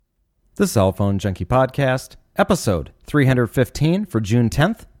The Cell Phone Junkie Podcast, episode 315 for June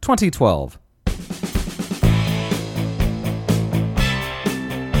 10th, 2012.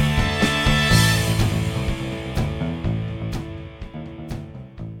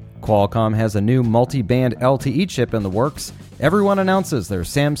 Qualcomm has a new multi-band LTE chip in the works. Everyone announces their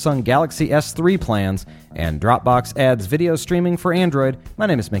Samsung Galaxy S3 plans, and Dropbox adds video streaming for Android. My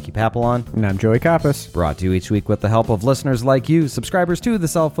name is Mickey Papillon. And I'm Joey Kappas. Brought to you each week with the help of listeners like you, subscribers to the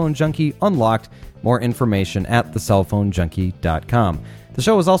Cell Phone Junkie Unlocked. More information at thecellphonejunkie.com. The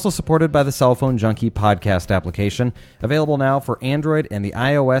show is also supported by the Cell Phone Junkie podcast application, available now for Android and the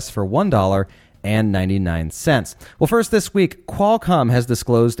iOS for $1.99. Well, first this week, Qualcomm has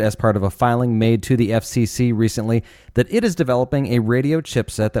disclosed as part of a filing made to the FCC recently that it is developing a radio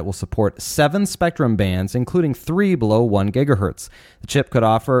chipset that will support 7 spectrum bands, including 3 below 1 gigahertz. The chip could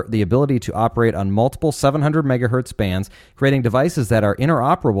offer the ability to operate on multiple 700 megahertz bands, creating devices that are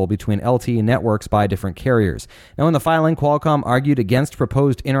interoperable between LTE networks by different carriers. Now, in the filing, Qualcomm argued against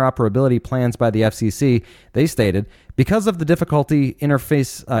proposed interoperability plans by the FCC. They stated, because of the difficulty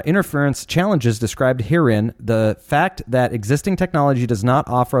interference challenges described herein, the fact that existing technology does not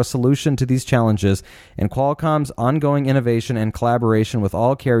offer a solution to these challenges, and Qualcomm's ongoing innovation and collaboration with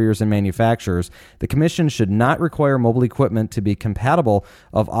all carriers and manufacturers, the Commission should not require mobile equipment to be compatible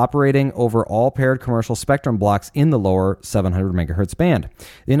of operating over all paired commercial spectrum blocks in the lower 700 megahertz band.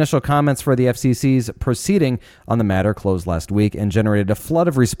 The initial comments for the FCC's proceeding on the matter closed last week and generated a flood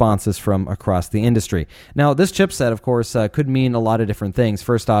of responses from across the industry. Now, this chipset, of course, could mean a lot of different things.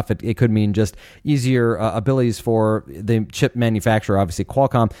 First off, it could mean just easier abilities for the chip manufacturer, obviously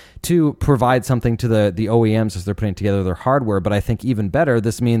Qualcomm, to provide something to the OEMs as they're putting together their hardware. But I think even better,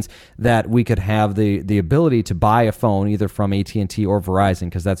 this means that we could have the ability to buy a phone either from AT&T or Verizon,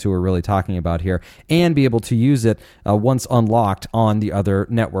 because that's who we're really talking about here, and be able to use it once unlocked on the other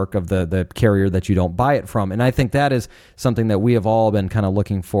network of the carrier that you don't buy it from. And I think that is something that we have all been kind of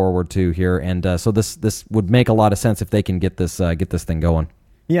looking forward to here. And so this would make a lot of sense if they can get this thing going.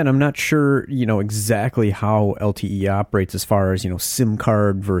 Yeah, and I'm not sure, exactly how LTE operates as far as, SIM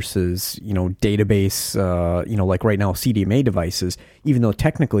card versus, database, like right now CDMA devices, even though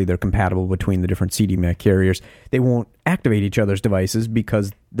technically they're compatible between the different CDMA carriers, they won't activate each other's devices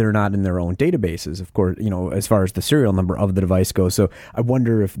because they're not in their own databases, of course, as far as the serial number of the device goes. So I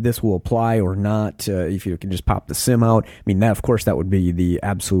wonder if this will apply or not, if you can just pop the SIM out. I mean, that would be the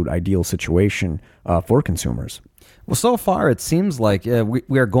absolute ideal situation for consumers. Well, so far it seems like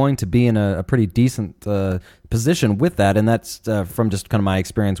we are going to be in a pretty decent position with that, and that's from just kind of my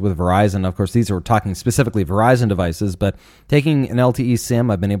experience with Verizon. Of course, these are talking specifically Verizon devices, but taking an LTE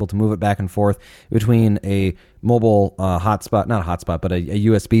SIM, I've been able to move it back and forth between a mobile hotspot, not a hotspot, but a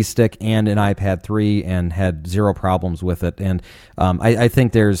USB stick and an iPad 3, and had zero problems with it. And I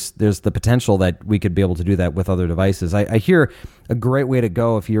think there's the potential that we could be able to do that with other devices. I hear a great way to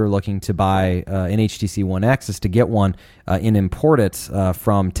go if you're looking to buy an HTC One X is to get one and import it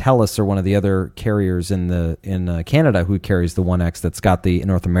from TELUS or one of the other carriers in Canada who carries the One X that's got the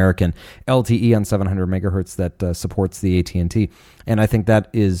North American LTE on 700 megahertz that supports the AT&T. And I think that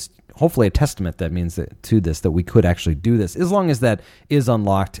is hopefully a testament that means that we could actually do this, as long as that is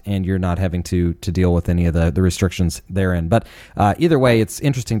unlocked and you're not having to deal with any of the restrictions therein. But either way, it's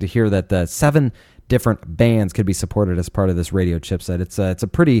interesting to hear that the 7 different bands could be supported as part of this radio chipset. It's a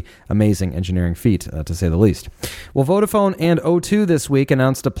pretty amazing engineering feat, to say the least. Well, Vodafone and O2 this week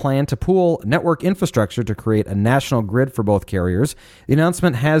announced a plan to pool network infrastructure to create a national grid for both carriers. The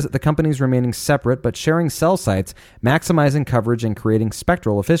announcement has the companies remaining separate but sharing cell sites, maximizing coverage and creating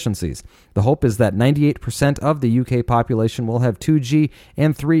spectral efficiencies. The hope is that 98% of the UK population will have 2G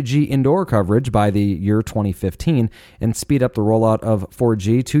and 3G indoor coverage by the year 2015 and speed up the rollout of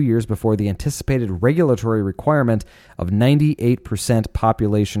 4G 2 years before the anticipated regulatory requirement of 98%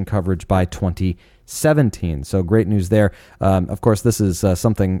 population coverage by 2017. So great news there. Of course, this is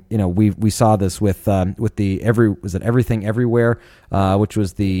something, we saw this with the Everything Everywhere, which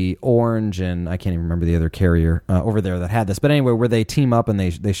was the Orange, and I can't even remember the other carrier over there that had this. But anyway, where they team up and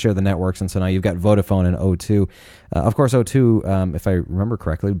they share the networks, and so now you've got Vodafone and O2. Of course, O2, if I remember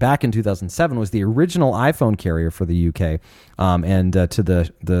correctly, back in 2007 was the original iPhone carrier for the UK, and to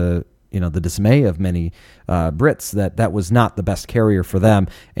the dismay of many Brits, that was not the best carrier for them.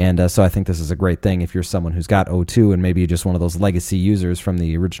 And so I think this is a great thing if you're someone who's got O2 and maybe you're just one of those legacy users from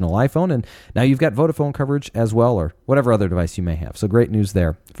the original iPhone, and now you've got Vodafone coverage as well, or whatever other device you may have. So great news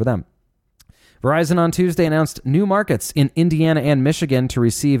there for them. Verizon on Tuesday announced new markets in Indiana and Michigan to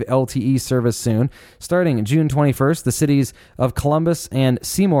receive LTE service soon. Starting June 21st, the cities of Columbus and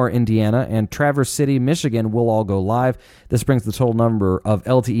Seymour, Indiana, and Traverse City, Michigan will all go live. This brings the total number of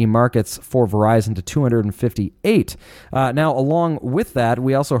LTE markets for Verizon to 258. Now, along with that,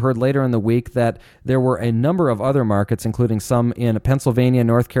 we also heard later in the week that there were a number of other markets, including some in Pennsylvania,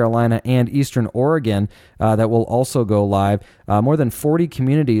 North Carolina, and Eastern Oregon, that will also go live. More than 40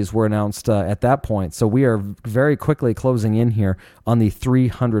 communities were announced at that point. So we are very quickly closing in here on the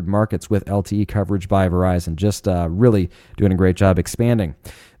 300 markets with LTE coverage by Verizon. Just really doing a great job expanding.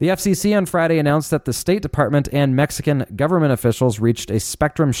 The FCC on Friday announced that the State Department and Mexican government officials reached a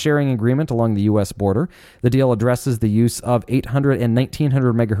spectrum sharing agreement along the U.S. border. The deal addresses the use of 800 and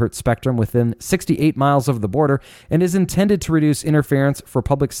 1900 megahertz spectrum within 68 miles of the border and is intended to reduce interference for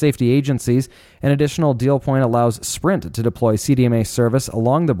public safety agencies. An additional deal point allows Sprint to deploy CDMA service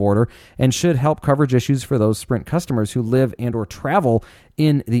along the border and should help coverage issues for those Sprint customers who live and or travel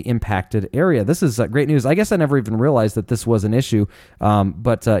in the impacted area. This is great news. I guess I never even realized that this was an issue,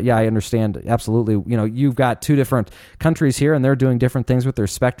 but yeah, I understand absolutely. You know, you've got two different countries here, and they're doing different things with their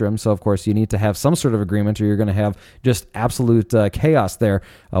spectrum. So, of course, you need to have some sort of agreement, or you're going to have just absolute chaos there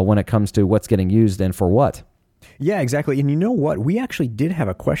when it comes to what's getting used and for what. Yeah, exactly. And you know what? We actually did have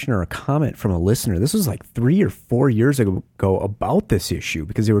a question or a comment from a listener. This was like 3 or 4 years ago about this issue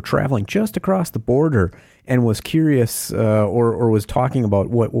because they were traveling just across the border and was curious or was talking about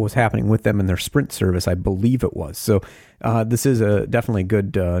what was happening with them in their Sprint service, I believe it was. So this is definitely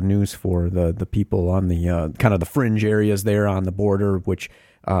good news for the people on the kind of the fringe areas there on the border, which,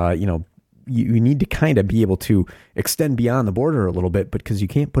 you need to kind of be able to extend beyond the border a little bit, because you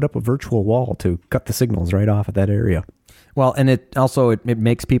can't put up a virtual wall to cut the signals right off at that area. Well, and it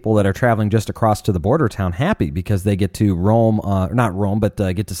makes people that are traveling just across to the border town happy because they get to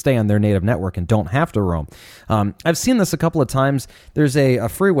get to stay on their native network and don't have to roam. I've seen this a couple of times. There's a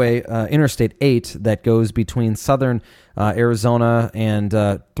freeway, Interstate 8, that goes between southern Arizona and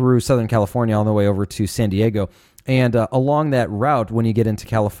through Southern California all the way over to San Diego. And along that route, when you get into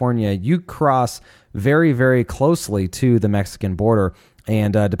California, you cross very, very closely to the Mexican border.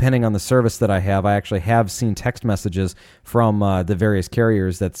 And depending on the service that I actually have seen text messages from the various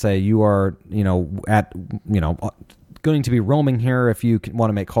carriers that say you are, going to be roaming here. If you want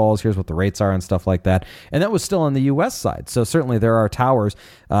to make calls, here's what the rates are and stuff like that. And that was still on the U.S. side. So certainly there are towers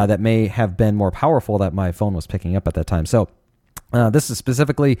that may have been more powerful that my phone was picking up at that time. So this is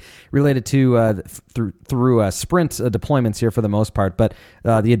specifically related to through Sprint deployments here for the most part, but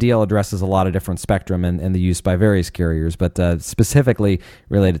the deal addresses a lot of different spectrum and the use by various carriers, but specifically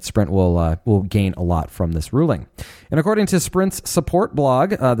related, Sprint will gain a lot from this ruling. And according to Sprint's support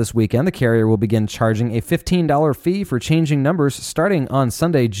blog this weekend, the carrier will begin charging a $15 fee for changing numbers starting on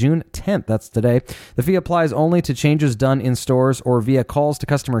Sunday, June 10th. That's today. The fee applies only to changes done in stores or via calls to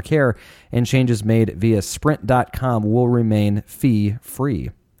customer care, and changes made via Sprint.com will remain fee-free.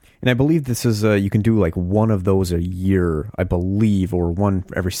 And I believe this is, you can do like one of those a year, I believe, or one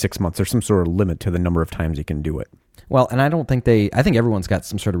every 6 months. There's some sort of limit to the number of times you can do it. Well, and I think everyone's got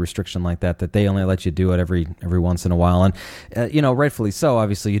some sort of restriction like that they only let you do it every once in a while. And, rightfully so.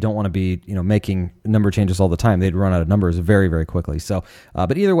 Obviously, you don't want to be, making number changes all the time. They'd run out of numbers very, very quickly. So,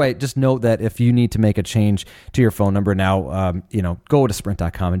 but either way, just note that if you need to make a change to your phone number now, go to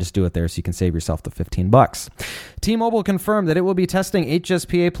Sprint.com and just do it there so you can save yourself the $15. T-Mobile confirmed that it will be testing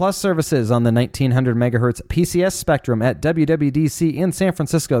HSPA Plus services on the 1900 megahertz PCS spectrum at WWDC in San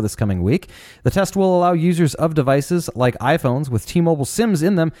Francisco this coming week. The test will allow users of devices like iPhones with T-Mobile SIMs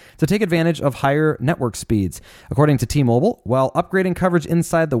in them to take advantage of higher network speeds. According to T-Mobile, while upgrading coverage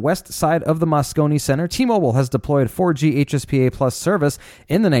inside the west side of the Moscone Center, T-Mobile has deployed 4G HSPA Plus service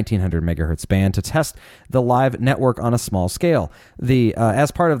in the 1900 megahertz band to test the live network on a small scale.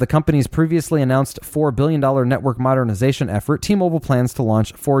 As part of the company's previously announced $4 billion network modernization effort, T-Mobile plans to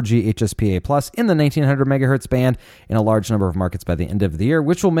launch 4G HSPA Plus in the 1900 megahertz band in a large number of markets by the end of the year,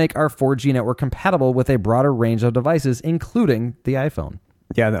 which will make our 4G network compatible with a broader range of devices, including the iPhone.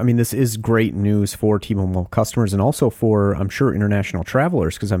 Yeah, I mean, this is great news for T-Mobile customers and also for, I'm sure, international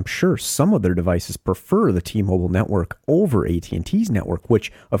travelers, because I'm sure some of their devices prefer the T-Mobile network over AT&T's network,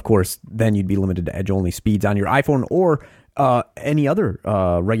 which, of course, then you'd be limited to edge-only speeds on your iPhone or any other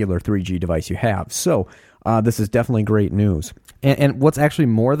regular 3G device you have. So this is definitely great news. And what's actually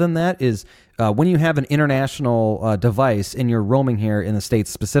more than that is when you have an international device and you're roaming here in the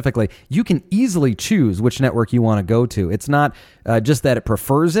States specifically, you can easily choose which network you want to go to. It's not just that it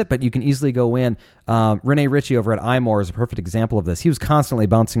prefers it, but you can easily go in. Rene Ritchie over at iMore is a perfect example of this. He was constantly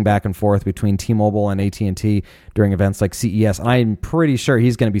bouncing back and forth between T-Mobile and AT&T during events like CES, and I'm pretty sure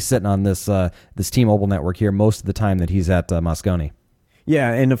he's going to be sitting on this T-Mobile network here most of the time that he's at Moscone.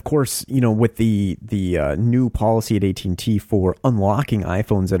 Yeah, and of course, with the new policy at AT&T for unlocking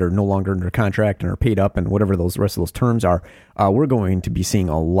iPhones that are no longer under contract and are paid up and whatever those rest of those terms are, we're going to be seeing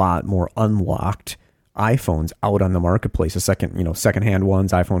a lot more unlocked iPhones out on the marketplace. Secondhand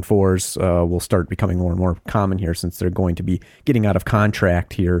ones, iPhone 4s will start becoming more and more common here since they're going to be getting out of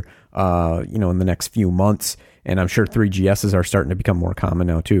contract here, in the next few months. And I'm sure 3GSs are starting to become more common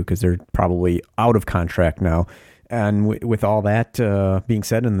now too, because they're probably out of contract now. And with all that being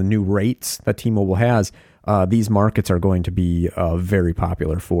said, and the new rates that T-Mobile has, these markets are going to be very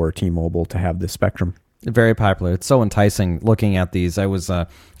popular for T-Mobile to have this spectrum. Very popular. It's so enticing looking at these.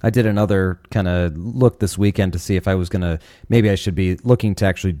 I did another kind of look this weekend to see if maybe I should be looking to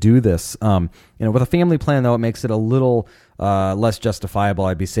actually do this. With a family plan, though, it makes it a little less justifiable.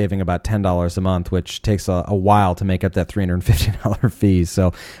 I'd be saving about $10 a month, which takes a while to make up that $350 fee.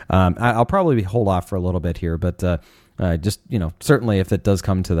 So I'll probably hold off for a little bit here, but certainly if it does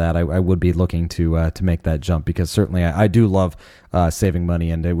come to that, I would be looking to make that jump, because certainly I do love saving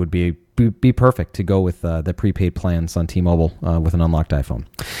money, and it would be perfect to go with the prepaid plans on T-Mobile with an unlocked iPhone.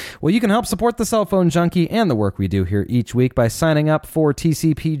 Well, you can help support the Cell Phone Junkie and the work we do here each week by signing up for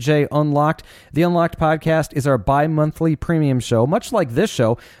TCPJ Unlocked. The Unlocked podcast is our bi-monthly premium show, much like this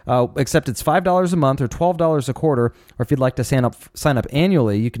show, except it's $5 a month or $12 a quarter. Or if you'd like to sign up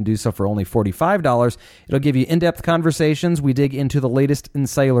annually, you can do so for only $45. It'll give you in-depth conversations. We dig into the latest in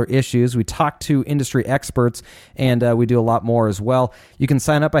cellular issues. We talk to industry experts, and we do a lot more as well. You can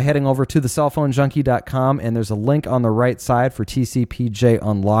sign up by heading over to thecellphonejunkie.com, and there's a link on the right side for TCPJ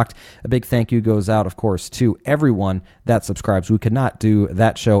Unlocked. A big thank you goes out, of course, to everyone that subscribes. We could not do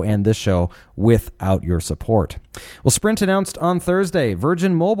that show and this show without your support. Well, Sprint announced on Thursday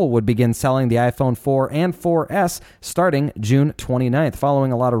Virgin Mobile would begin selling the iPhone 4 and 4S starting June 29th.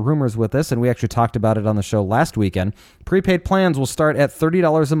 Following a lot of rumors with this, and we actually talked about it on the show last weekend, prepaid plans will start at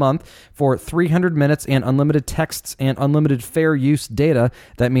 $30 a month for 300 minutes and unlimited texts and unlimited fair use data.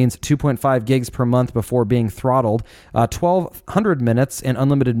 That means 2.5 gigs per month before being throttled. 1,200 minutes and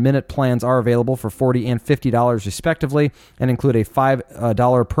unlimited minute plans are available for $40 and $50 respectively, and include a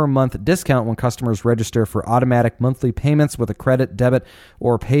 $5 per month discount when customers register for automatic monthly payments with a credit, debit,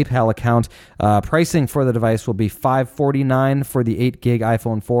 or PayPal account. Pricing for the device will be $549 for the 8 gig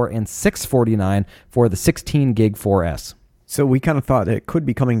iPhone 4 and $649 for the 16 gig 4S. So we kind of thought it could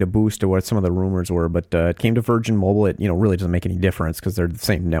be coming to Boost, or what some of the rumors were, but it came to Virgin Mobile. It really doesn't make any difference because they're the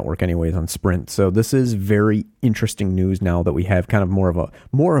same network anyways on Sprint. So this is very interesting news now that we have kind of more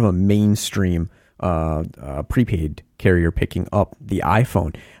of a mainstream prepaid carrier picking up the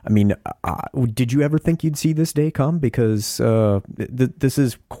iPhone. I mean, did you ever think you'd see this day come? Because this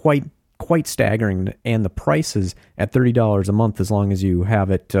is quite staggering, and the prices at $30 a month, as long as you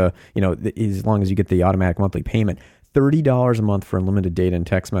have it, as long as you get the automatic monthly payment. $30 a month for unlimited data and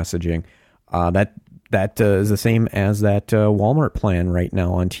text messaging. That is the same as that Walmart plan right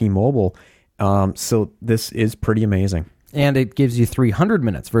now on T-Mobile. So this is pretty amazing. And it gives you 300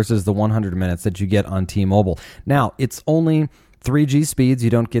 minutes versus the 100 minutes that you get on T-Mobile. Now, it's only 3G speeds. You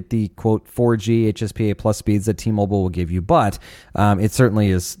don't get the, quote, 4G HSPA plus speeds that T-Mobile will give you, but it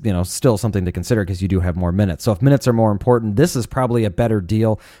certainly is, still something to consider because you do have more minutes. So if minutes are more important, this is probably a better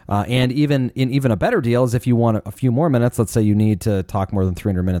deal. And even a better deal is if you want a few more minutes. Let's say you need to talk more than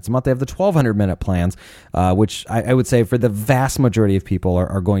 300 minutes a month. They have the 1,200 minute plans, which I would say for the vast majority of people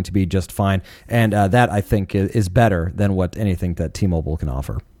are going to be just fine. And that, I think, is better than what anything that T-Mobile can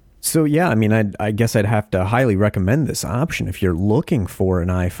offer. So, yeah, I mean, I guess I'd have to highly recommend this option if you're looking for an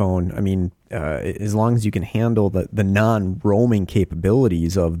iPhone. I mean, as long as you can handle the non-roaming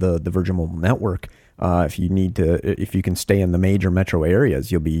capabilities of the Virgin Mobile network, if you can stay in the major metro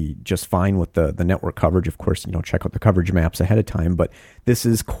areas, you'll be just fine with the network coverage. Of course, check out the coverage maps ahead of time. But this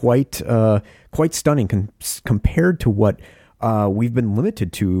is quite stunning compared to what we've been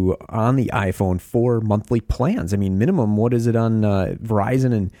limited to on the iPhone for monthly plans. I mean, minimum, what is it on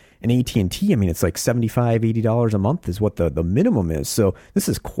Verizon and AT&T? I mean, it's like $75, $80 a month is what the minimum is. So this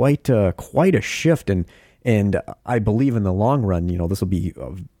is quite a shift. And I believe in the long run, this will be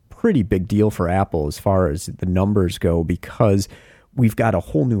a pretty big deal for Apple as far as the numbers go, because we've got a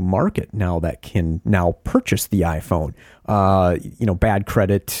whole new market now that can now purchase the iPhone. Bad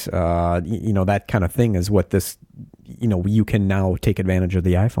credit, that kind of thing is what this, you can now take advantage of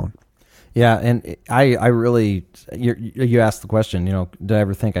the iPhone. Yeah, and I really, you asked the question, did I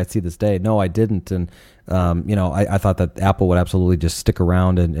ever think I'd see this day? No, I didn't, and I thought that Apple would absolutely just stick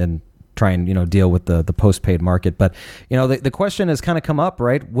around and try and deal with the postpaid market. But the question has kind of come up,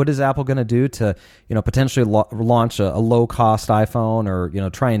 right? What is Apple going to do to potentially launch a low cost iPhone, or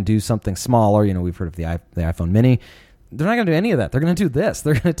try and do something smaller? We've heard of the iPhone Mini. They're not going to do any of that. They're going to do this.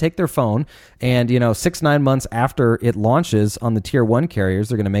 They're going to take their phone and 6-9 months after it launches on the tier 1 carriers,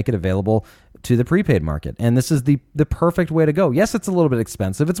 they're going to make it available to the prepaid market. And this is the perfect way to go. Yes, it's a little bit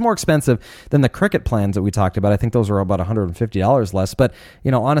expensive. It's more expensive than the Cricket plans that we talked about. I think those are about $150 less. But,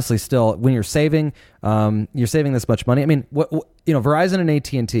 honestly, still, when you're saving this much money. I mean, Verizon and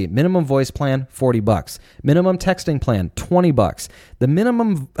AT&T, minimum voice plan, $40. Minimum texting plan, $20. The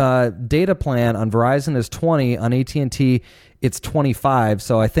minimum data plan on Verizon is $20. On AT&T, it's $25.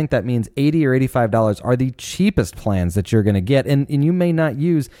 So I think that means $80 or $85 are the cheapest plans that you're going to get. And you may not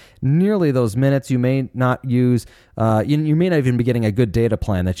use nearly those minutes. You may not use, you may not even be getting a good data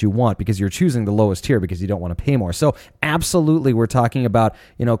plan that you want because you're choosing the lowest tier because you don't want to pay more. So absolutely, we're talking about,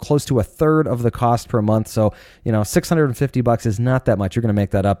 close to a third of the cost per month. So, $650 is not that much. You're going to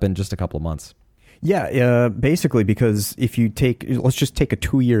make that up in just a couple of months. Yeah, basically, because if you let's just take a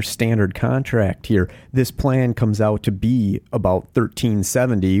 2-year standard contract here. This plan comes out to be about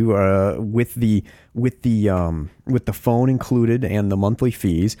 $1370 with the phone included and the monthly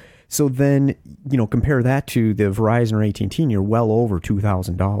fees. So then, compare that to the Verizon or AT&T, and you're well over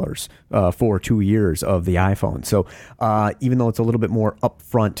 $2,000 for 2 years of the iPhone. So even though it's a little bit more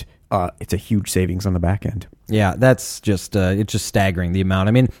upfront, it's a huge savings on the back end. Yeah, that's just it's just staggering, the amount.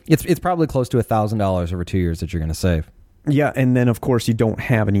 I mean, it's probably close to $1,000 over 2 years that you're going to save. Yeah, and then of course you don't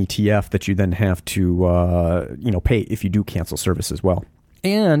have an ETF that you then have to pay if you do cancel service as well.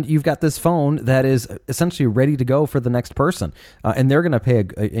 And you've got this phone that is essentially ready to go for the next person, and they're going to pay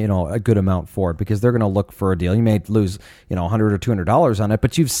a good amount for it because they're going to look for a deal. You may lose $100 or $200 on it,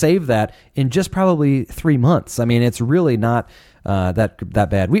 but you've saved that in just probably 3 months. I mean, it's really not that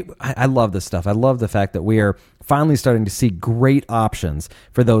bad. I love this stuff. I love the fact that we are finally starting to see great options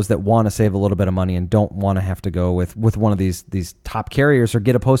for those that want to save a little bit of money and don't want to have to go with one of these top carriers or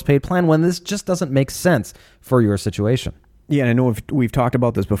get a postpaid plan when this just doesn't make sense for your situation. Yeah, and I know we've talked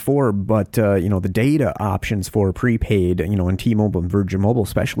about this before, but the data options for prepaid, and T-Mobile and Virgin Mobile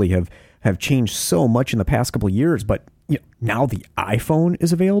especially have changed so much in the past couple of years. But now the iPhone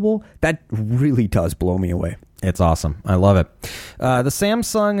is available. That really does blow me away. It's awesome. I love it. The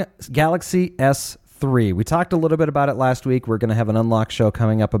Samsung Galaxy S3. We talked a little bit about it last week. We're going to have an Unlock show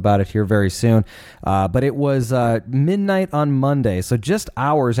coming up about it here very soon. But it was midnight on Monday, so just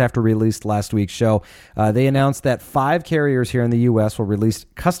hours after released last week's show. They announced that 5 carriers here in the U.S. will release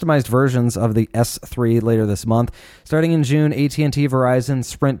customized versions of the S3 later this month. Starting in June, AT&T, Verizon,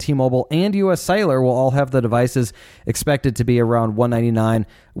 Sprint, T-Mobile, and U.S. Cellular will all have the devices expected to be around $199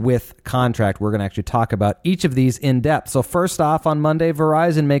 with contract. We're going to actually talk about each of these in depth. So first off, on Monday,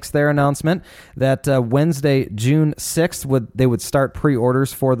 Verizon makes their announcement that Wednesday, June 6th, they would start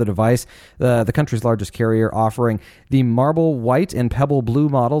pre-orders for the device. The country's largest carrier offering the Marble White and Pebble Blue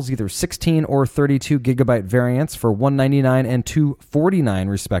models, either 16 or 32 gigabyte variants for $199 and $249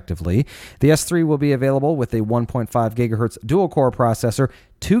 respectively. The S3 will be available with a 1.5 gigahertz dual-core processor,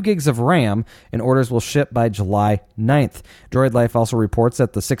 2 gigs of RAM, and orders will ship by July 9th. Droid Life also reports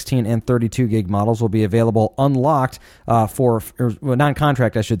that the 16 and 32 gig models will be available unlocked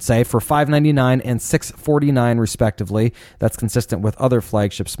non-contract, I should say, for $599 and $649 respectively. That's consistent with other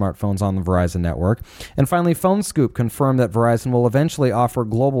flagship smartphones on the Verizon network. And finally, Phone Scoop confirmed that Verizon will eventually offer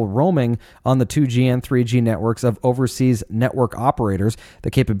global roaming on the 2G and 3G networks of overseas network operators. The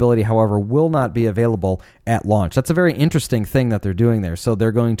capability, however, will not be available at launch. That's a very interesting thing that they're doing there. So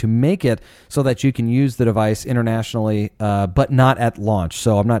they're going to make it so that you can use the device internationally, but not at launch.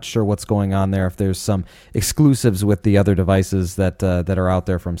 So I'm not sure what's going on there, if there's some exclusives with the other devices that are out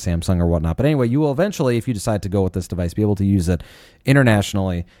there from Samsung or whatnot. But anyway, you will eventually, if you decide to go with this device, be able to use it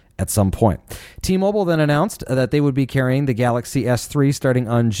internationally at some point. T-Mobile then announced that they would be carrying the Galaxy S3 starting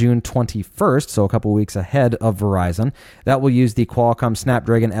on June 21st, so a couple weeks ahead of Verizon. That will use the Qualcomm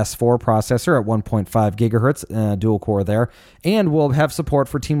Snapdragon S4 processor at 1.5 gigahertz, dual core there, and will have support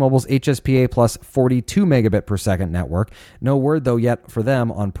for T-Mobile's HSPA plus 42 megabit per second network. No word, though, yet for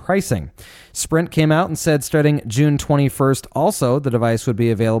them on pricing. Sprint came out and said starting June 21st also the device would be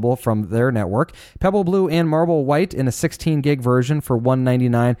available from their network. Pebble Blue and Marble White in a 16 gig version for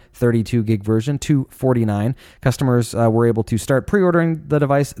 $199, 32 gig version, $249. Customers were able to start pre-ordering the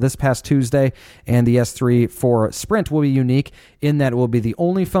device this past Tuesday, and the S3 for Sprint will be unique in that it will be the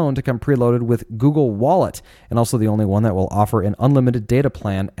only phone to come preloaded with Google Wallet, and also the only one that will offer an unlimited data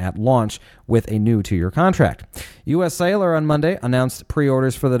plan at launch with a new 2-year contract. U.S. Cellular on Monday announced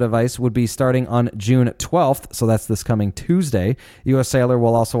pre-orders for the device would be starting on June 12th, so that's this coming Tuesday. U.S. Cellular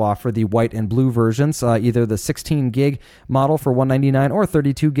will also offer the white and blue versions, either the 16 gig model for $199 or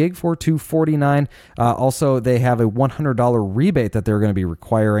 32 gig for $249. Also, they have a $100 rebate that they're going to be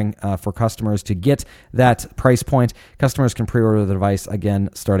requiring for customers to get that price point. Customers can pre-order the device again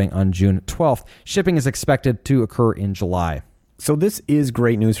starting on June 12th. Shipping is expected to occur in July. So this is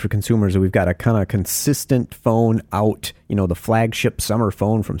great news for consumers. We've got a kind of consistent phone out, the flagship summer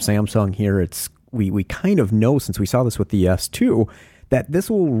phone from Samsung here. We kind of know, since we saw this with the S2, that this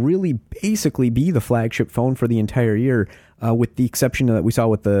will really basically be the flagship phone for the entire year, with the exception that we saw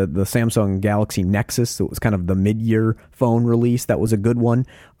with the Samsung Galaxy Nexus. It was kind of the mid-year phone release. That was a good one.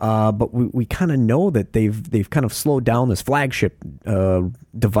 But we kind of know that they've kind of slowed down this flagship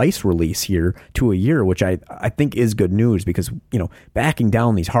device release here to a year, which I think is good news, because backing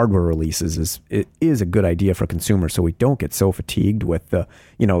down these hardware releases is a good idea for consumers, so we don't get so fatigued with the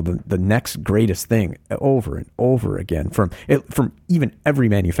next greatest thing over and over again from even every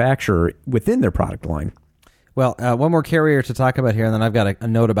manufacturer within their product line. Well, one more carrier to talk about here, and then I've got a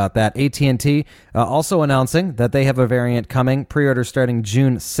note about that. AT&T also announcing that they have a variant coming, pre-order starting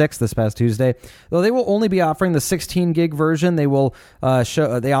June 6th, this past Tuesday. Though they will only be offering the 16 gig version, they will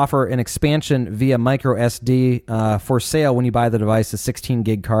they offer an expansion via micro SD for sale when you buy the device. A 16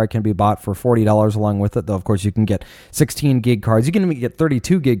 gig card can be bought for $40 along with it, though of course you can get 16 gig cards. You can even get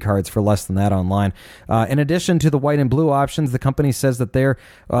 32 gig cards for less than that online. In addition to the white and blue options, the company says that there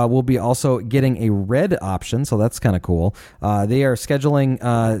will be also getting a red option. So that's kind of cool. They are scheduling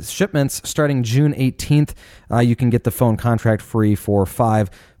shipments starting June 18th. You can get the phone contract free for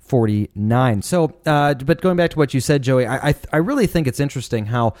 $549. So, but going back to what you said, Joey, I really think it's interesting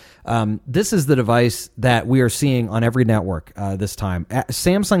how this is the device that we are seeing on every network this time.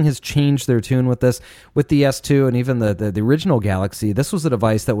 Samsung has changed their tune with this, with the S2 and even the original Galaxy. This was a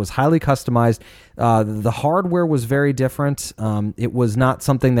device that was highly customized. The hardware was very different. It was not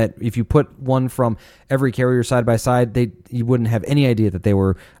something that if you put one from every carrier side by side, you wouldn't have any idea that they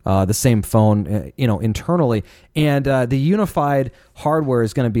were the same phone, internally. And the unified hardware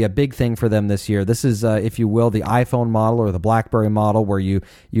is going to be a big thing for them this year. This is, if you will, the iPhone model or the BlackBerry model, where you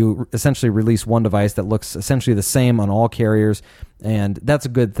essentially release one device that looks essentially the same on all carriers. And that's a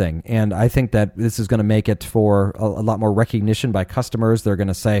good thing. And I think that this is going to make it for a lot more recognition by customers. They're going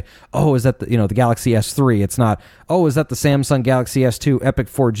to say, oh, is that the Galaxy S3? It's not, oh, is that the Samsung Galaxy S2 Epic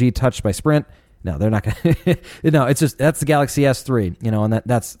 4G touched by Sprint? No, they're not going to. No, it's just, that's the Galaxy S3, and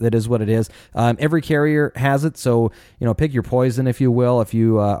that is what it is. Every carrier has it, so pick your poison, if you will. If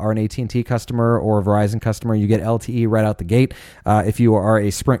you are an AT&T customer or a Verizon customer, you get LTE right out the gate. If you are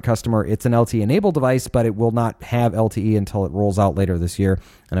a Sprint customer, it's an LTE-enabled device, but it will not have LTE until it rolls out later this year.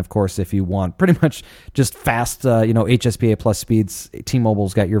 And of course, if you want pretty much just fast, HSPA plus speeds,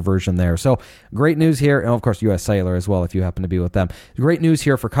 T-Mobile's got your version there. So great news here, and of course, US Cellular as well, if you happen to be with them. Great news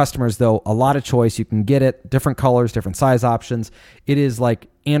here for customers, though. A lot of choice. You can get it, different colors, different size options. It is like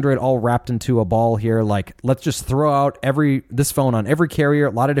Android all wrapped into a ball here. Like, let's just throw out this phone on every carrier.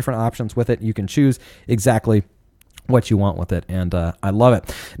 A lot of different options with it. You can choose exactly what you want with it, and I love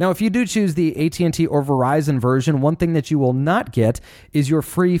it. Now, if you do choose the AT&T or Verizon version, one thing that you will not get is your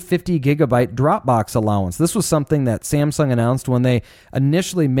free 50 gigabyte Dropbox allowance. This was something that Samsung announced when they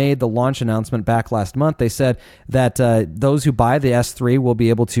initially made the launch announcement back last month. They said that those who buy the S3 will be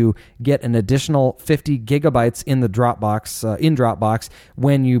able to get an additional 50 gigabytes in the Dropbox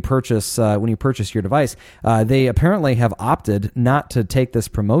when you purchase your device. They apparently have opted not to take this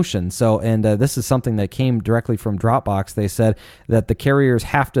promotion. So, and this is something that came directly from Dropbox. They said that the carriers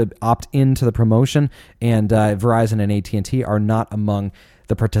have to opt into the promotion, and Verizon and AT&T are not among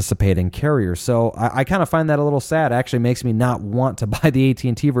the participating carriers. So I kind of find that a little sad. It actually makes me not want to buy the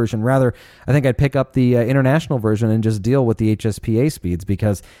AT&T version. Rather, I think I'd pick up the international version and just deal with the HSPA speeds,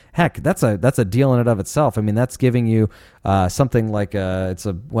 because heck, that's a deal in and of itself. I mean, that's giving you something like it's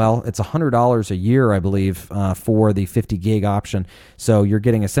 $100 a year, I believe, for the 50 gig option. So you're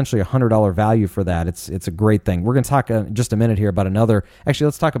getting essentially a $100 value for that. It's a great thing. We're going to talk in just a minute here about another. Actually,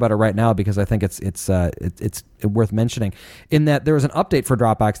 let's talk about it right now, because I think it's worth mentioning. In that there was an update for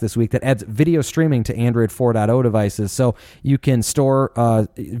Dropbox this week that adds video streaming to Android 4.0 devices. So you can store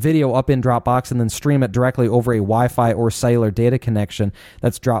video up in Dropbox and then stream it directly over a Wi-Fi or cellular data connection.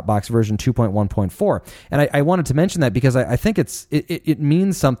 That's Dropbox version 2.1.4. And I wanted to mention that because I think it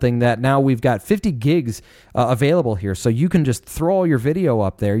means something that now we've got 50 gigs available here. So you can just throw all your video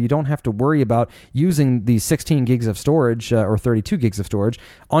up there. You don't have to worry about using the 16 gigs of storage or 32 gigs of storage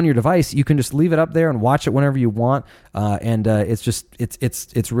on your device. You can just leave it up there and watch it whenever you want.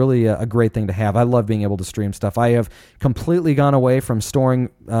 It's really a great thing to have. I love being able to stream stuff. I have completely gone away from storing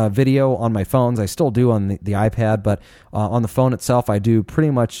video on my phones. I still do on the iPad, but on the phone itself, I do pretty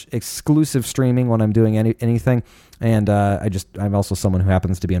much exclusive streaming when I'm doing anything. And I'm also someone who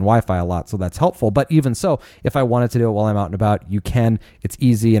happens to be in Wi-Fi a lot, so that's helpful. But even so, if I wanted to do it while I'm out and about, you can. It's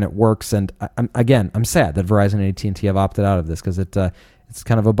easy and it works. And I'm sad that Verizon and AT&T have opted out of this because it's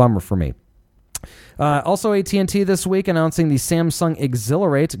kind of a bummer for me. Also, AT&T this week announcing the Samsung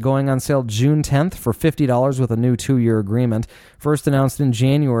Exhilarate going on sale June 10th for $50 with a new 2-year agreement. First announced in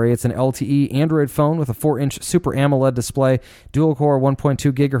January, it's an LTE Android phone with a 4-inch Super AMOLED display, dual-core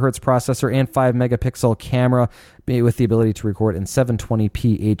 1.2 gigahertz processor, and 5-megapixel camera with the ability to record in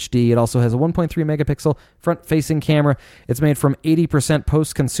 720p HD. It also has a 1.3 megapixel front-facing camera. It's made from 80%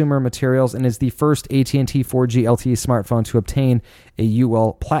 post-consumer materials and is the first AT&T 4G LTE smartphone to obtain a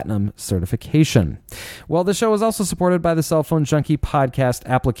UL Platinum certification. Well, the show is also supported by the Cell Phone Junkie podcast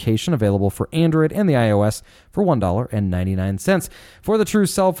application, available for Android and the iOS for $1.99. For the true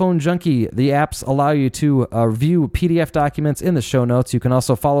Cell Phone Junkie, the apps allow you to view PDF documents in the show notes. You can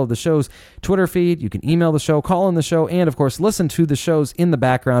also follow the show's Twitter feed. You can email the show, call in the show, and of course, listen to the shows in the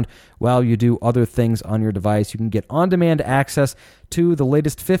background while you do other things on your device. You can get on-demand access to the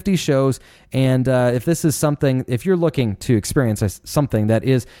latest 50 shows. And if you're looking to experience something that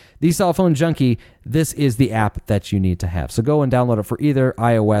is the Cell Phone Junkie, this is the app that you need to have. So go and download it for either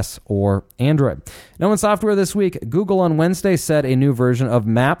iOS or Android. Now in software this week, Google on Wednesday said a new version of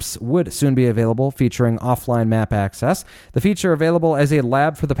Maps would soon be available, featuring offline map access. The feature, available as a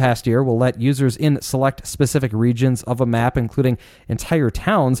lab for the past year, will let users in select specific regions of a map, including entire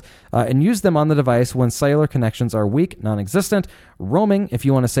towns, and use them on the device when cellular connections are weak, non-existent, roaming if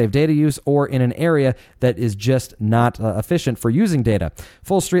you want to save data use, or in an area that is just not efficient for using data.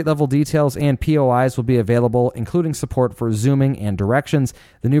 Full street-level details and POIs will be available, including support for zooming and directions.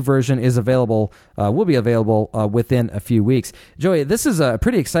 The new version will be available within a few weeks. Joey, this is a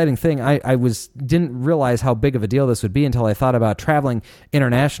pretty exciting thing. I didn't realize how big of a deal this would be until I thought about traveling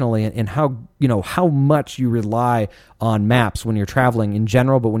internationally and how much you rely on maps when you're traveling in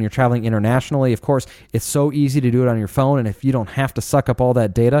general, but when you're traveling internationally, of course, it's so easy to do it on your phone, and if you don't have to suck up all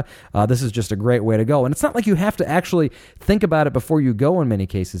that data, this is just a great way to go. And it's not like you have to actually think about it before you go in many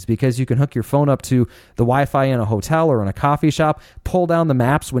cases, because you can hook your phone up to the Wi-Fi in a hotel or in a coffee shop, pull down the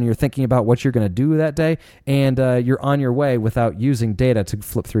maps when you're thinking about what you're going to do that day, and you're on your way without using data to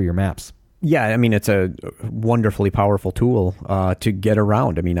flip through your maps. Yeah, I mean, it's a wonderfully powerful tool to get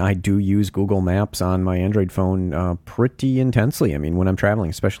around. I mean, I do use Google Maps on my Android phone pretty intensely. I mean, when I'm traveling,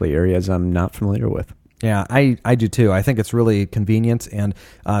 especially areas I'm not familiar with. Yeah, I do too. I think it's really convenient, and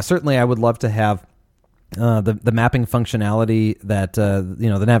certainly I would love to have the mapping functionality, that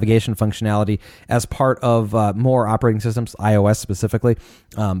the navigation functionality as part of more operating systems, iOS specifically.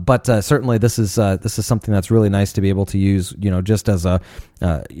 But certainly this is something that's really nice to be able to use. Just as a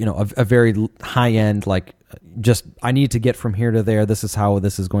very high end, like, just I need to get from here to there. This is how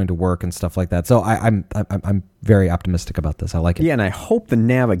this is going to work and stuff like that. So I'm very optimistic about this. I like it. Yeah, and I hope the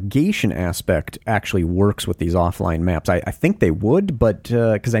navigation aspect actually works with these offline maps. I think they would, but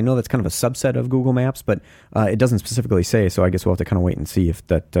because I know that's kind of a subset of Google Maps, but it doesn't specifically say. So I guess we'll have to kind of wait and see if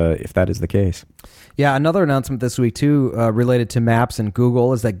that is the case. Yeah, another announcement this week, too, related to Maps and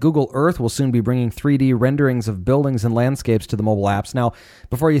Google, is that Google Earth will soon be bringing 3D renderings of buildings and landscapes to the mobile apps. Now,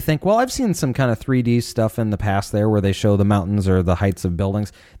 before you think, well, I've seen some kind of 3D stuff in the past there where they show the mountains or the heights of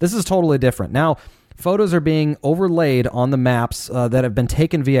buildings. This is totally different. Now, photos are being overlaid on the maps that have been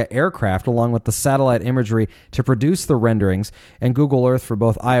taken via aircraft along with the satellite imagery to produce the renderings, and Google Earth for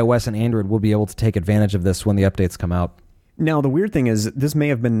both iOS and Android will be able to take advantage of this when the updates come out. Now, the weird thing is, this may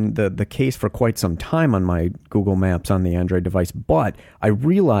have been the case for quite some time on my Google Maps on the Android device, but I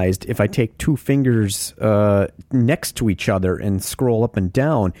realized if I take two fingers next to each other and scroll up and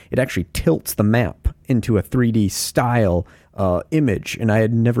down, it actually tilts the map into a 3D style image, and I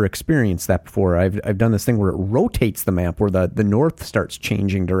had never experienced that before. I've done this thing where it rotates the map, where the north starts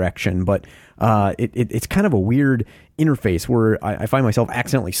changing direction, but it's kind of a weird interface where I find myself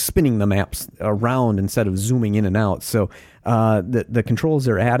accidentally spinning the maps around instead of zooming in and out. So the controls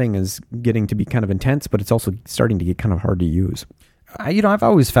they're adding is getting to be kind of intense, but it's also starting to get kind of hard to use. I've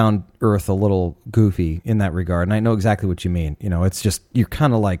always found Earth a little goofy in that regard, and I know exactly what you mean. It's just you're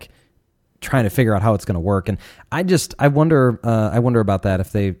kind of like trying to figure out how it's going to work, and I wonder about that,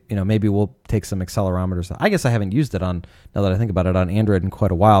 if they maybe we'll take some accelerometer. I guess I haven't used it on, now that I think about it, on Android in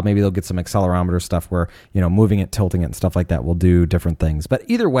quite a while. Maybe they'll get some accelerometer stuff where moving it, tilting it, and stuff like that will do different things. But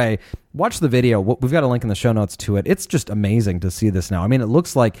either way, watch the video. We've got a link in the show notes to it. It's just amazing to see this now. I mean, it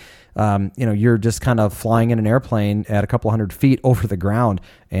looks like you're just kind of flying in an airplane at a couple hundred feet over the ground,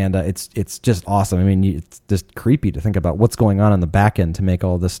 and it's just awesome. I mean, it's just creepy to think about what's going on the back end to make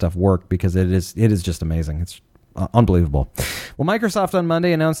all this stuff work, because it is just amazing. It's unbelievable. Well, Microsoft on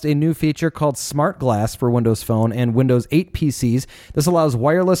Monday announced a new feature called Smart Glass for Windows Phone and Windows 8 PCs. This allows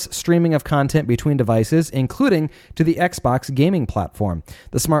wireless streaming of content between devices, including to the Xbox gaming platform.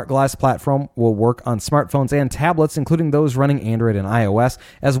 The Smart Glass platform will work on smartphones and tablets, including those running Android and iOS,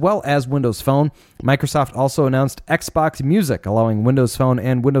 as well as Windows Phone. Microsoft also announced Xbox Music, allowing Windows Phone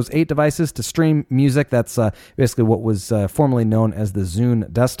and Windows 8 devices to stream music. That's basically what was formerly known as the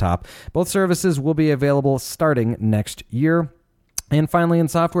Zune desktop. Both services will be available starting next year. And finally, in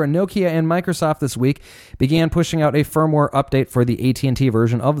software, Nokia and Microsoft this week began pushing out a firmware update for the AT&T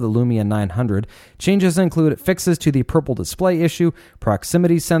version of the Lumia 900. Changes include fixes to the purple display issue,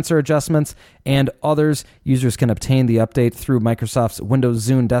 proximity sensor adjustments, and others. Users can obtain the update through Microsoft's Windows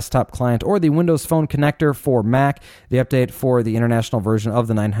Zune desktop client or the Windows Phone connector for Mac. The update for the international version of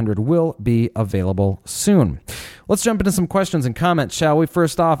the 900 will be available soon. Let's jump into some questions and comments, shall we?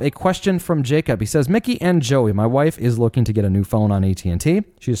 First off, a question from Jacob. He says, Mickey and Joey, my wife is looking to get a new phone on AT&T.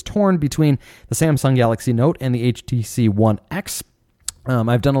 She is torn between the Samsung Galaxy Note and the HTC One X.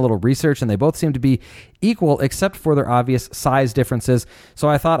 I've done a little research, and they both seem to be equal except for their obvious size differences. So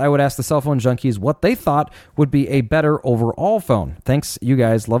I thought I would ask the Cell Phone Junkies what they thought would be a better overall phone. Thanks, you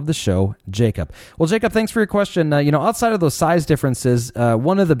guys. Love the show, Jacob. Well, Jacob, thanks for your question. Outside of those size differences,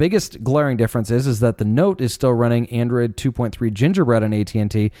 one of the biggest glaring differences is that the Note is still running Android 2.3 Gingerbread on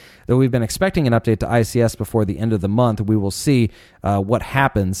AT&T, though we've been expecting an update to ICS before the end of the month. We will see what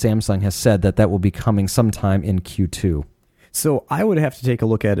happens. Samsung has said that will be coming sometime in Q2. So I would have to take a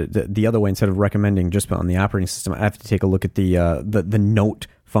look at it the other way. Instead of recommending just on the operating system, I have to take a look at the Note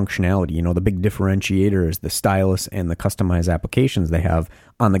functionality. The big differentiator is the stylus and the customized applications they have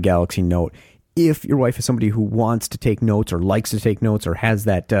on the Galaxy Note. If your wife is somebody who wants to take notes or likes to take notes or has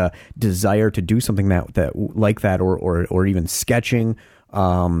that desire to do something that like that, or even sketching,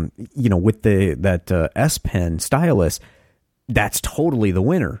 with that S Pen stylus, that's totally the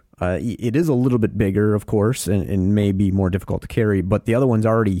winner. It is a little bit bigger, of course, and may be more difficult to carry, but the other one's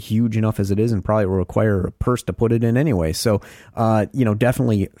already huge enough as it is and probably will require a purse to put it in anyway. So,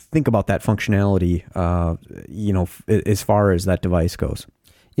 definitely think about that functionality, as far as that device goes.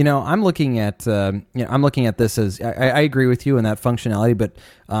 I'm looking at this as I agree with you in that functionality, but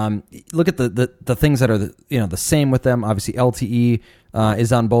look at the things that are the same with them. Obviously, LTE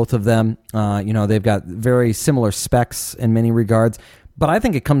is on both of them. They've got very similar specs in many regards. But I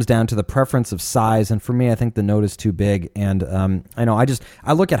think it comes down to the preference of size, and for me, I think the Note is too big. And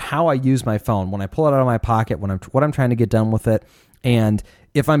I look at how I use my phone when I pull it out of my pocket, what I'm trying to get done with it, and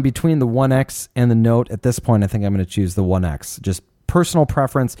if I'm between the One X and the Note at this point, I think I'm going to choose the One X. Just personal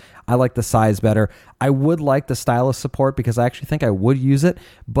preference. I like the size better. I would like the stylus support because I actually think I would use it,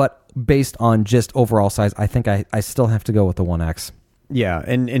 but based on just overall size, I think I still have to go with the One X. Yeah,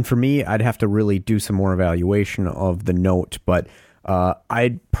 and for me, I'd have to really do some more evaluation of the Note, but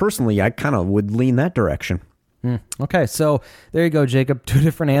I kind of would lean that direction. Okay, so there you go, Jacob. Two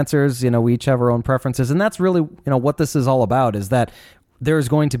different answers. We each have our own preferences, and that's really what this is all about. Is that there's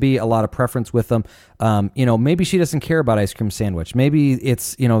going to be a lot of preference with them. Maybe she doesn't care about ice cream sandwich. Maybe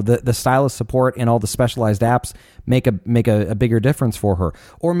it's the stylus support and all the specialized apps make a bigger difference for her.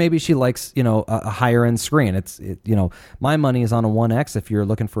 Or maybe she likes a higher end screen. My money is on a One X if you're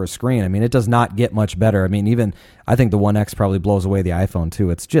looking for a screen. I mean, it does not get much better. I mean, even I think the One X probably blows away the iPhone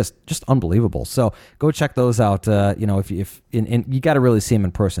too. It's just unbelievable. So go check those out. If you got to really see them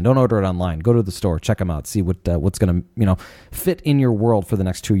in person. Don't order it online. Go to the store, check them out, see what's going to fit in your world for the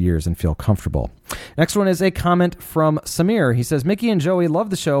next 2 years and feel comfortable. Next one is a comment from Samir. He says, Mickey and Joey love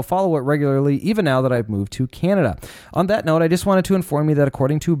the show, follow it regularly, even now that I've moved to Canada. On that note, I just wanted to inform you that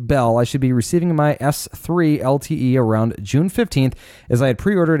according to Bell, I should be receiving my S3 LTE around June 15th, as I had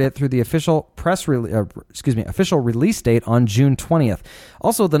pre-ordered it through the official release date on June 20th.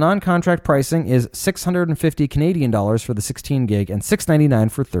 Also, the non-contract pricing is $650 Canadian dollars for the 16 gig and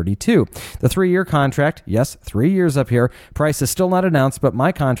 $699 for 32. The 3-year contract, yes, 3 years up here, price is still not announced, but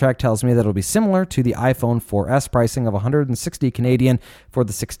my contract tells me that it'll be similar to to the iPhone 4S pricing of 160 Canadian for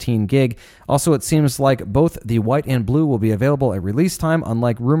the 16 gig. Also, it seems like both the white and blue will be available at release time,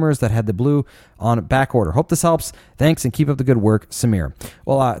 unlike rumors that had the blue on back order. Hope this helps. Thanks, and keep up the good work, Samir.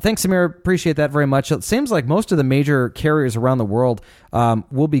 Well, thanks, Samir. Appreciate that very much. It seems like most of the major carriers around the world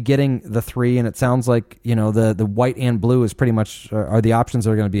will be getting the 3, and it sounds like the white and blue is pretty much are the options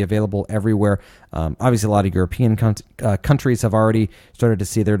that are going to be available everywhere. Obviously, a lot of European countries have already started to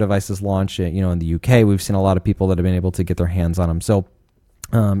see their devices launch. In the UK, we've seen a lot of people that have been able to get their hands on them. So,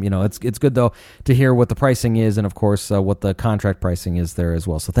 it's good, though, to hear what the pricing is and, of course, what the contract pricing is there as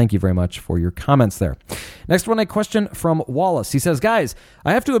well. So thank you very much for your comments there. Next one, a question from Wallace. He says, guys,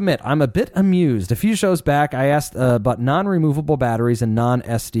 I have to admit, I'm a bit amused. A few shows back, I asked about non-removable batteries and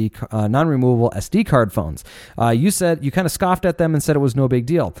non-removable SD card phones. You said you kind of scoffed at them and said it was no big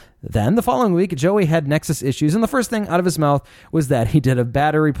deal. Then, the following week, Joey had Nexus issues, and the first thing out of his mouth was that he did a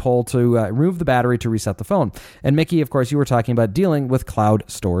battery pull to remove the battery to reset the phone. And Mickey, of course, you were talking about dealing with cloud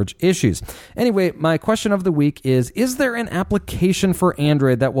storage issues. Anyway, my question of the week is there an application for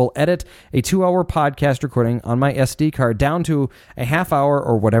Android that will edit a 2-hour podcast recording on my SD card down to a half hour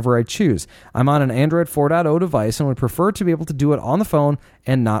or whatever I choose? I'm on an Android 4.0 device and would prefer to be able to do it on the phone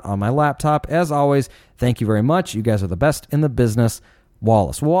and not on my laptop. As always, thank you very much. You guys are the best in the business.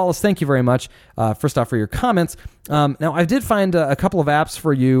 Wallace. Well, Wallace, thank you very much, first off, for your comments. Now, I did find a couple of apps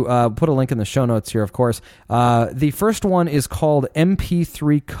for you. Put a link in the show notes here, of course. The first one is called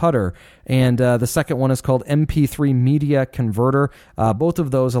MP3 Cutter, and the second one is called MP3 Media Converter. Both of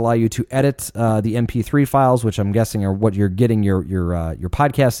those allow you to edit the MP3 files, which I'm guessing are what you're getting your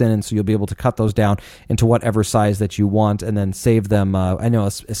podcasts in, and so you'll be able to cut those down into whatever size that you want and then save them. I know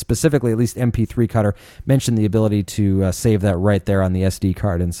specifically, at least MP3 Cutter mentioned the ability to save that right there on the SD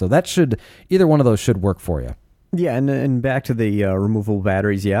card, and so either one of those should work for you. Yeah, and back to the removable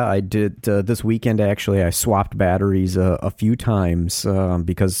batteries. Yeah, I did this weekend. Actually, I swapped batteries a few times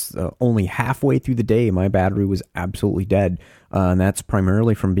because only halfway through the day, my battery was absolutely dead, and that's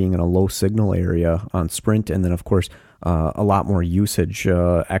primarily from being in a low signal area on Sprint, and then of course a lot more usage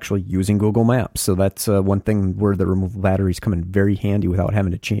actually using Google Maps. So that's one thing where the removable batteries come in very handy without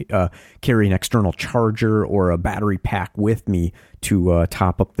having to carry an external charger or a battery pack with me to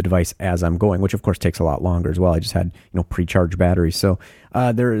top up the device as I'm going, which of course takes a lot longer as well. I just had pre-charged batteries. So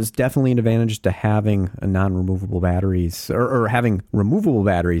there is definitely an advantage to having a non-removable batteries or having removable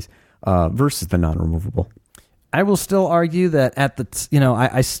batteries versus the non-removable. I will still argue that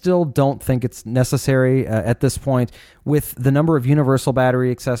I still don't think it's necessary at this point with the number of universal battery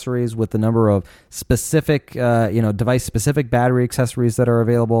accessories, with the number of specific, device-specific battery accessories that are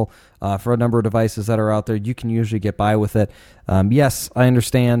available for a number of devices that are out there. You can usually get by with it. Yes, I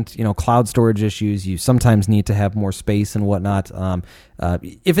understand, cloud storage issues. You sometimes need to have more space and whatnot.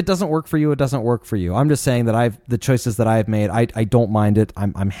 If it doesn't work for you, it doesn't work for you. I'm just saying that the choices that I've made, I don't mind it.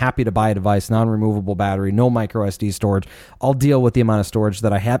 I'm happy to buy a device, non-removable battery, no micro SD storage. I'll deal with the amount of storage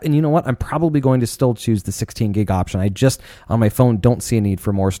that I have. And you know what? I'm probably going to still choose the 16 gig option. I just, on my phone, don't see a need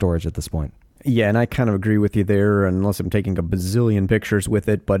for more storage at this point. Yeah, and I kind of agree with you there, unless I'm taking a bazillion pictures with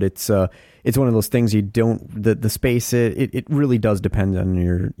it. But it's one of those things you don't, the space, it really does depend on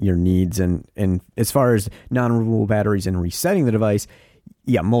your needs. And as far as non-removable batteries and resetting the device,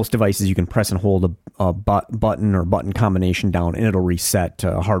 yeah, most devices you can press and hold a button or button combination down and it'll reset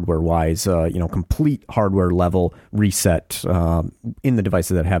hardware-wise, complete hardware level reset in the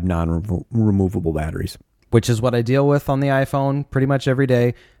devices that have non-removable batteries. Which is what I deal with on the iPhone pretty much every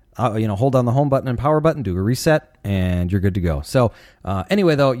day. Hold down the home button and power button, do a reset, and you're good to go. So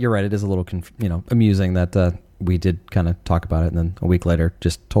anyway, though, you're right. It is a little amusing that we did kind of talk about it, and then a week later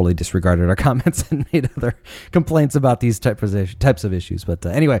just totally disregarded our comments and made other complaints about these types of issues. But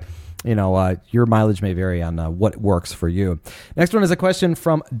anyway, your mileage may vary on what works for you. Next one is a question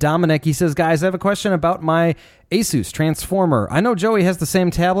from Dominic. He says, guys, I have a question about my Asus Transformer. I know Joey has the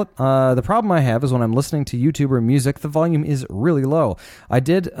same tablet. The problem I have is when I'm listening to YouTube or music, the volume is really low. I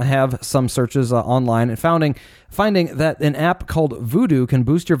did have some searches online and finding that an app called Voodoo can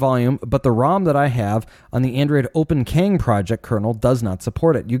boost your volume, but the ROM that I have on the Android OpenKang project kernel does not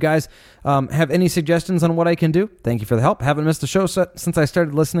support it. You guys have any suggestions on what I can do? Thank you for the help. Haven't missed a show since I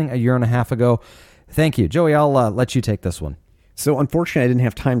started listening a year and a half ago. Thank you. Joey, I'll let you take this one. So unfortunately, I didn't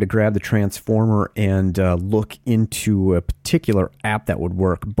have time to grab the Transformer and look into a particular app that would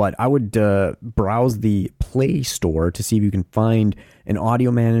work, but I would browse the Play Store to see if you can find an audio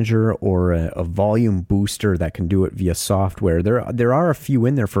manager or a volume booster that can do it via software. There are a few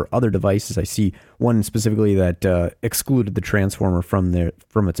in there for other devices. I see one specifically that excluded the Transformer from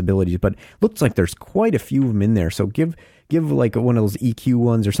its abilities, but looks like there's quite a few of them in there. So give give like one of those EQ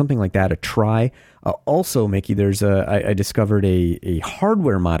ones or something like that a try. Also, Mickey, I discovered a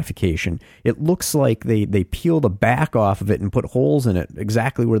hardware modification. It looks like they peel the back off of it and put holes in it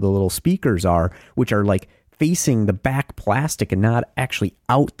exactly where the little speakers are, which are like facing the back plastic and not actually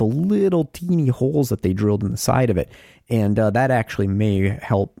out the little teeny holes that they drilled in the side of it. And that actually may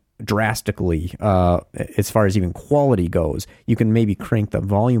help drastically as far as even quality goes. You can maybe crank the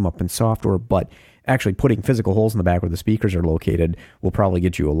volume up in software, but actually putting physical holes in the back where the speakers are located will probably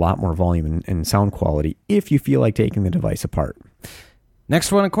get you a lot more volume and sound quality if you feel like taking the device apart.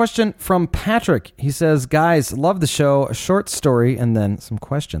 Next one, a question from Patrick. He says, guys, love the show, a short story, and then some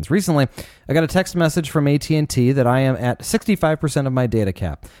questions. Recently, I got a text message from AT&T that I am at 65% of my data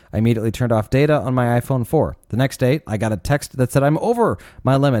cap. I immediately turned off data on my iPhone 4. The next day, I got a text that said I'm over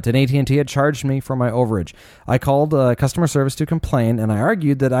my limit, and AT&T had charged me for my overage. I called customer service to complain, and I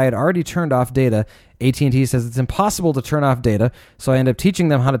argued that I had already turned off data. AT&T says it's impossible to turn off data, so I end up teaching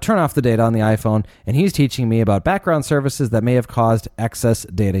them how to turn off the data on the iPhone, and he's teaching me about background services that may have caused excess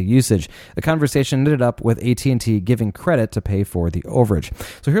data usage. The conversation ended up with AT&T giving credit to pay for the overage.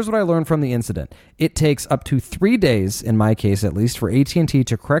 So here's what I learned from the incident. It takes up to 3 days, in my case at least, for AT&T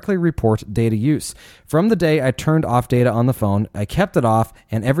to correctly report data use. From the day I turned off data on the phone, I kept it off,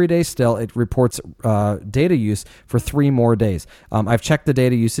 and every day still it reports data use for 3 more days. I've checked the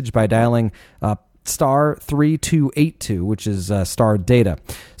data usage by dialing star 3282, which is star data.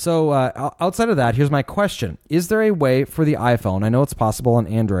 So outside of that, here's my question. Is there a way for the iPhone, I know it's possible on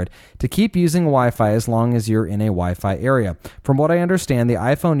Android, to keep using Wi-Fi as long as you're in a Wi-Fi area? From what I understand, the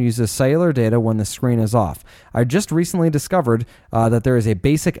iPhone uses cellular data when the screen is off. I just recently discovered that there is a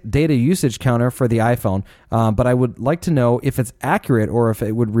basic data usage counter for the iPhone, but I would like to know if it's accurate or if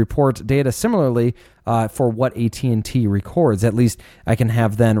it would report data similarly for what AT&T records. At least I can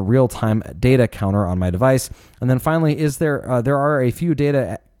have then real-time data counter on my device. And then finally, there are a few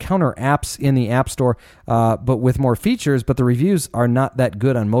data counter apps in the App Store, but with more features, but the reviews are not that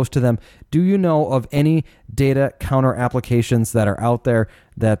good on most of them. Do you know of any data counter applications that are out there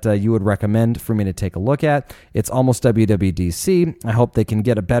that you would recommend for me to take a look at? It's almost WWDC. I hope they can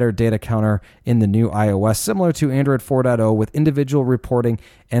get a better data counter in the new iOS, similar to Android 4.0, with individual reporting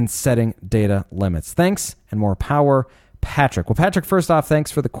and setting data limits. Thanks, and more power, Patrick. Well, Patrick, first off,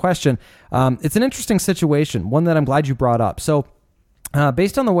 thanks for the question. It's an interesting situation, one that I'm glad you brought up. So,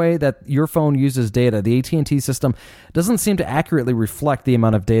 based on the way that your phone uses data, the AT&T system doesn't seem to accurately reflect the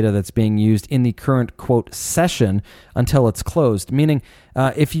amount of data that's being used in the current, quote, session until it's closed. Meaning,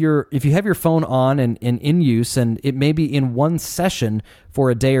 if you have your phone on and in use, and it may be in one session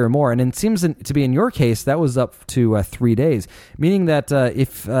for a day or more, and it seems to be in your case, that was up to 3 days. Meaning that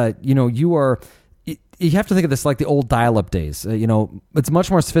if you are... You have to think of this like the old dial-up days. It's much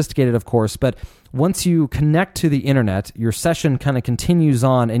more sophisticated, of course, but once you connect to the internet, your session kind of continues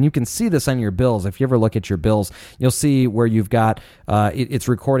on, and you can see this on your bills. If you ever look at your bills, you'll see where you've got it's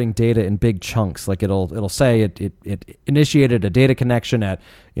recording data in big chunks. Like it'll say it initiated a data connection at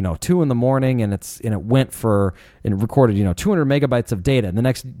 2 a.m. and it went for and recorded 200 megabytes of data. And the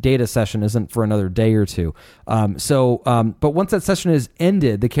next data session isn't for another day or two. But once that session is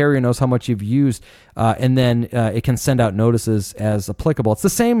ended, the carrier knows how much you've used, and then it can send out notices as applicable. It's the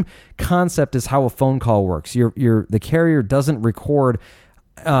same concept as how a phone call works. The carrier doesn't record,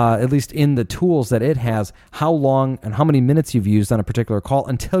 at least in the tools that it has, how long and how many minutes you've used on a particular call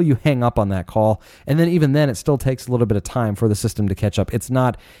until you hang up on that call. And then even then, it still takes a little bit of time for the system to catch up. It's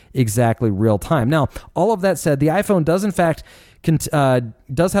not exactly real time. Now, all of that said, the iPhone does in fact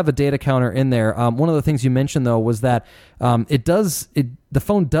does have a data counter in there. One of the things you mentioned, though, was that the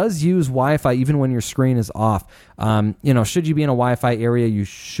phone does use Wi-Fi even when your screen is off. Should you be in a Wi-Fi area, you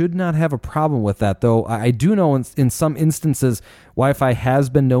should not have a problem with that, though. I do know in some instances, Wi-Fi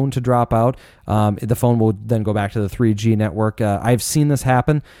has been known to drop out. The phone will then go back to the 3G network. I've seen this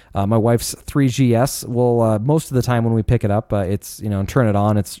happen. My wife's 3GS will, most of the time when we pick it up, and turn it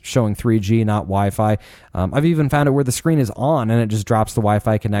on, it's showing 3G, not Wi-Fi. I've even found it where the screen is on and it just drops the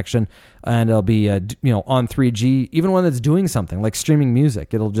Wi-Fi connection, and it'll be on 3G even when it's doing something like streaming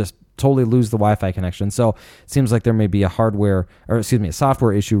music. It'll just totally lose the Wi-Fi connection. So it seems like there may be a software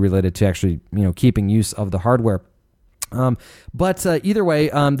issue related to actually keeping use of the hardware. But either way,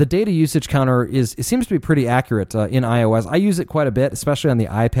 the data usage counter it seems to be pretty accurate in iOS. I use it quite a bit, especially on the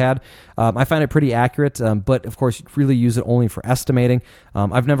iPad. I find it pretty accurate, but of course, you really use it only for estimating.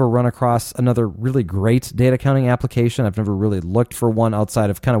 I've never run across another really great data counting application. I've never really looked for one outside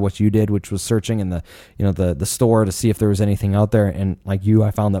of kind of what you did, which was searching in the store to see if there was anything out there. And like you,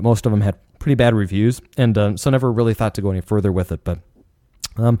 I found that most of them had pretty bad reviews, and so never really thought to go any further with it. But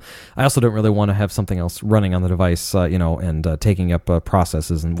I also don't really want to have something else running on the device, and taking up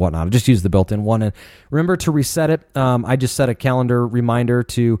processes and whatnot. I just use the built-in one. And remember to reset it. I just set a calendar reminder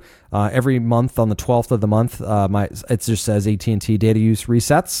to every month on the 12th of the month. It just says AT&T data use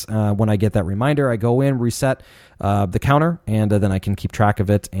resets. When I get that reminder, I go in, reset the counter, and then I can keep track of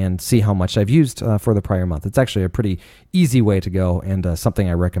it and see how much I've used for the prior month. It's actually a pretty easy way to go, and something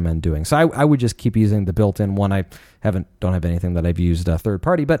I recommend doing. So I would just keep using the built-in one. I don't have anything that I've used third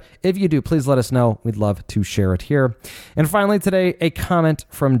party, but if you do, please let us know. We'd love to share it here. And finally today, a comment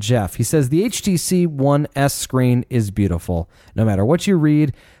from Jeff. He says, the HTC One S screen is beautiful. No matter what you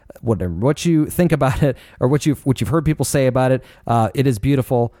read, what you think about it, or what you've heard people say about it, it is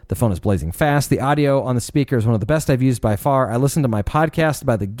beautiful. The phone is blazing fast. The audio on the speaker is one of the best I've used by far. I listen to my podcast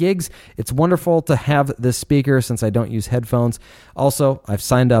by the gigs. It's wonderful to have this speaker since I don't use headphones. Also, I've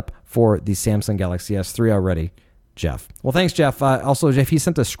signed up for the Samsung Galaxy S3 already. Jeff. Well, thanks, Jeff. Also, Jeff, he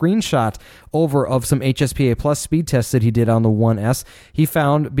sent a screenshot over of some HSPA Plus speed tests that he did on the One S. He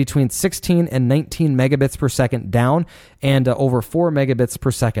found between 16 and 19 megabits per second down and over 4 megabits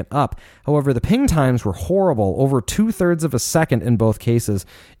per second up. However, the ping times were horrible, over 2/3 of a second in both cases.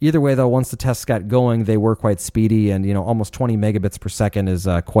 Either way, though, once the tests got going, they were quite speedy, and almost 20 megabits per second is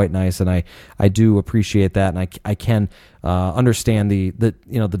quite nice, and I do appreciate that, and I can understand the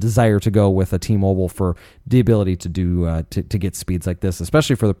desire to go with a T-Mobile for the ability to do to get speeds like this,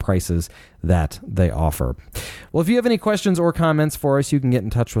 especially for the prices that they offer. Well, if you have any questions or comments for us, you can get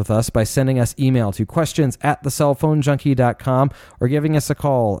in touch with us by sending us email to questions@thecellphonejunkie.com or giving us a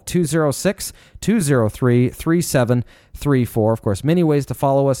call 206-203-3734. Of course, many ways to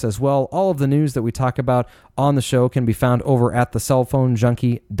follow us as well. All of the news that we talk about on the show can be found over at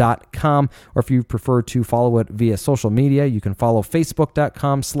thecellphonejunkie.com, or if you prefer to follow it via social media, you can follow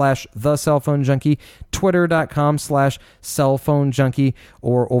facebook.com/thecellphonejunkie, twitter.com/cellphonejunkie,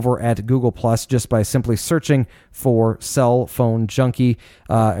 or over at Google Plus just by simply searching for Cell Phone Junkie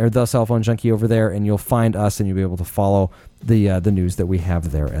or the Cell Phone Junkie over there, and you'll find us and you'll be able to follow the news that we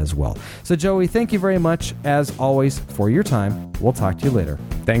have there as well. So, Joey, thank you very much, as always, for your time. We'll talk to you later.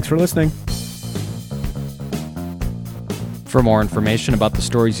 Thanks for listening. For more information about the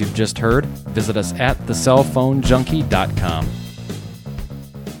stories you've just heard, visit us at thecellphonejunkie.com.